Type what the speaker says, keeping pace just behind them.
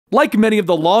Like many of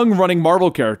the long-running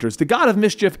Marvel characters, the God of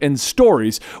Mischief in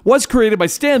stories was created by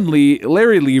Stan Lee,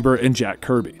 Larry Lieber, and Jack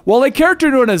Kirby. While a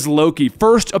character known as Loki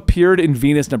first appeared in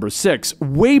Venus '6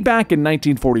 way back in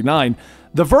 1949,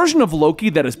 the version of Loki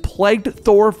that has plagued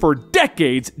Thor for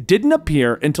decades didn't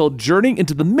appear until Journey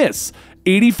into the Mists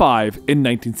 '85 in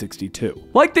 1962.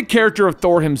 Like the character of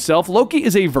Thor himself, Loki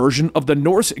is a version of the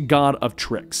Norse god of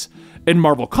tricks. In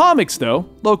Marvel Comics, though,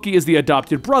 Loki is the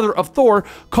adopted brother of Thor,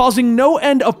 causing no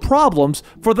end of problems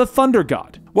for the Thunder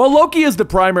God. While Loki is the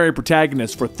primary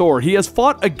protagonist for Thor, he has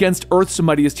fought against Earth's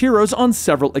mightiest heroes on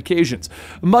several occasions.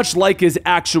 Much like his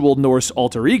actual Norse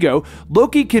alter ego,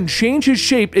 Loki can change his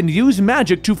shape and use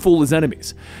magic to fool his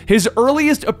enemies. His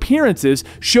earliest appearances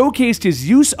showcased his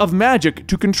use of magic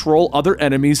to control other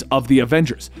enemies of the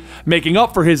Avengers, making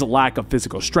up for his lack of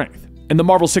physical strength. In the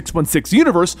Marvel 616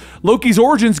 universe, Loki's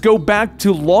origins go back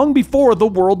to long before the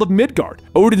world of Midgard.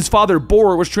 Odin's father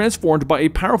Bor was transformed by a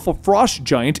powerful frost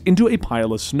giant into a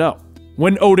pile of snow.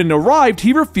 When Odin arrived,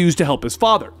 he refused to help his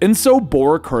father, and so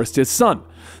Bor cursed his son.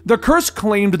 The curse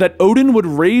claimed that Odin would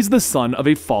raise the son of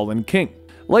a fallen king.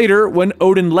 Later, when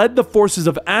Odin led the forces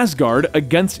of Asgard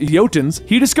against Jotuns,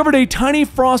 he discovered a tiny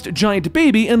frost giant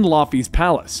baby in Laufey's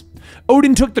palace.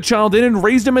 Odin took the child in and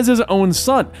raised him as his own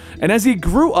son, and as he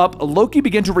grew up, Loki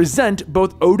began to resent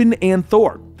both Odin and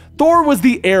Thor. Thor was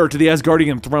the heir to the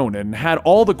Asgardian throne and had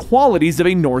all the qualities of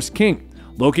a Norse king.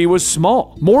 Loki was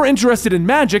small, more interested in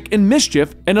magic and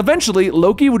mischief, and eventually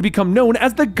Loki would become known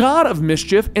as the God of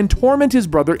Mischief and torment his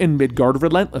brother in Midgard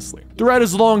relentlessly. Throughout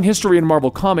his long history in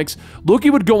Marvel Comics, Loki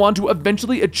would go on to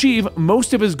eventually achieve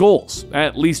most of his goals,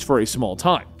 at least for a small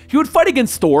time. He would fight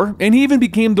against Thor, and he even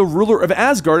became the ruler of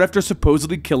Asgard after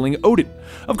supposedly killing Odin.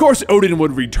 Of course, Odin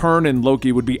would return and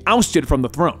Loki would be ousted from the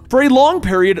throne. For a long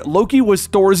period, Loki was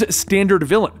Thor's standard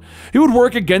villain. He would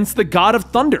work against the god of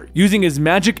thunder, using his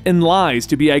magic and lies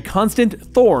to be a constant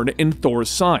thorn in Thor's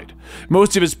side.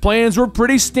 Most of his plans were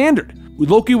pretty standard.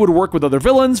 Loki would work with other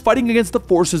villains, fighting against the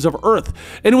forces of Earth,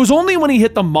 and it was only when he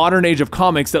hit the modern age of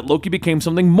comics that Loki became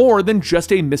something more than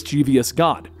just a mischievous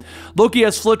god. Loki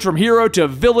has flipped from hero to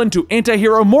villain to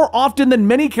anti-hero more often than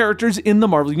many characters in the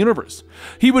Marvel Universe.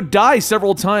 He would die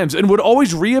several times and would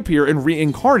always reappear and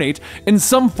reincarnate in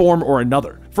some form or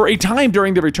another. For a time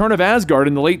during the return of Asgard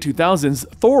in the late 2000s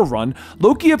Thor run,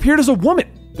 Loki appeared as a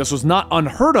woman. This was not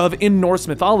unheard of in Norse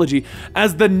mythology,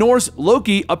 as the Norse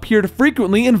Loki appeared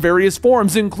frequently in various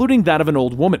forms, including that of an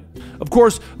old woman. Of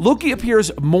course, Loki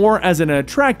appears more as an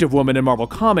attractive woman in Marvel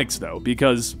Comics, though,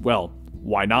 because, well,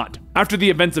 why not? After the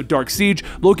events of Dark Siege,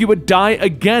 Loki would die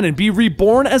again and be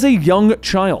reborn as a young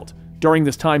child. During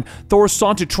this time, Thor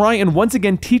sought to try and once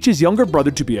again teach his younger brother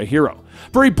to be a hero.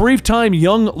 For a brief time,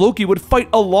 young Loki would fight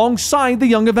alongside the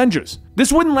Young Avengers.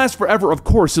 This wouldn't last forever, of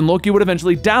course, and Loki would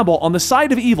eventually dabble on the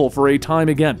side of evil for a time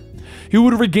again. He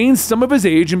would regain some of his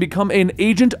age and become an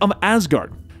agent of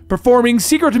Asgard, performing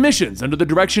secret missions under the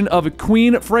direction of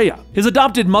Queen Freya, his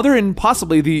adopted mother and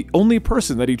possibly the only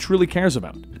person that he truly cares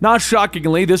about. Not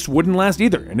shockingly, this wouldn't last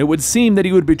either, and it would seem that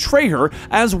he would betray her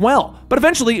as well. But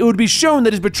eventually, it would be shown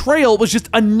that his betrayal was just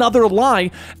another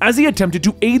lie, as he attempted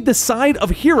to aid the side of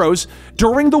heroes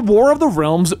during the War of the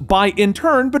Realms by in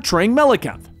turn betraying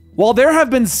Malekith. While there have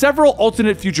been several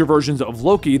alternate future versions of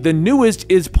Loki, the newest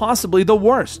is possibly the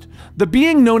worst. The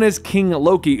being known as King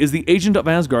Loki is the agent of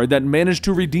Asgard that managed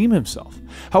to redeem himself.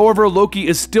 However, Loki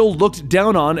is still looked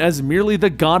down on as merely the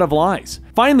god of lies.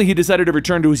 Finally, he decided to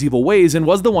return to his evil ways and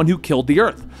was the one who killed the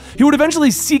Earth. He would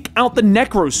eventually seek out the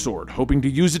Necro Sword, hoping to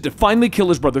use it to finally kill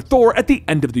his brother Thor at the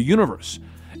end of the universe.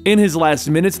 In his last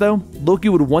minutes, though, Loki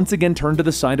would once again turn to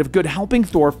the side of good, helping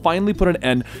Thor finally put an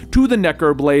end to the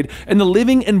Necroblade and the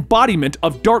living embodiment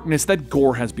of darkness that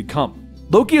Gore has become.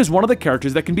 Loki is one of the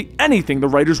characters that can be anything the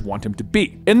writers want him to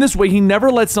be. In this way, he never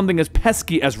lets something as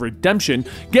pesky as redemption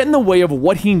get in the way of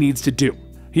what he needs to do.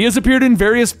 He has appeared in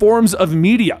various forms of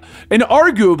media, and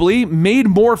arguably made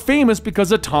more famous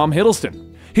because of Tom Hiddleston.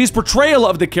 His portrayal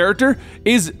of the character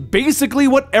is basically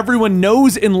what everyone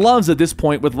knows and loves at this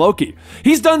point with Loki.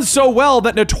 He's done so well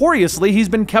that notoriously he's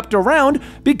been kept around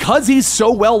because he's so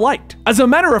well liked. As a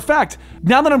matter of fact,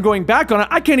 now that I'm going back on it,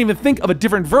 I can't even think of a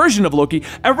different version of Loki.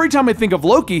 Every time I think of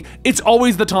Loki, it's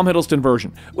always the Tom Hiddleston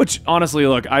version, which honestly,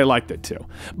 look, I liked it too.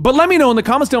 But let me know in the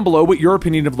comments down below what your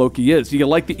opinion of Loki is. Do you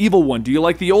like the evil one? Do you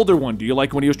like the older one? Do you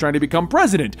like when he was trying to become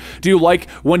president? Do you like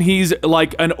when he's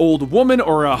like an old woman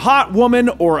or a hot woman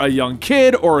or a young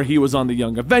kid, or he was on the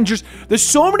Young Avengers? There's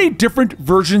so many different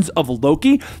versions of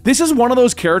Loki. This is one of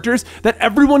those characters that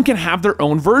everyone can have their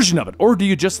own version of it. Or do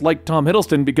you just like Tom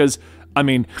Hiddleston because, I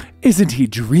mean, isn't Isn't he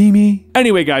dreamy?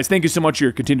 Anyway, guys, thank you so much for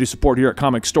your continued support here at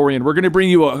Comicstorian. We're going to bring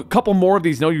you a couple more of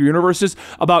these Know Your Universes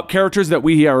about characters that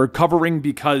we are covering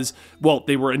because, well,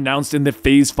 they were announced in the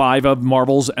Phase 5 of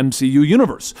Marvel's MCU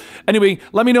universe. Anyway,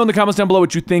 let me know in the comments down below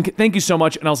what you think. Thank you so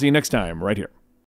much, and I'll see you next time right here.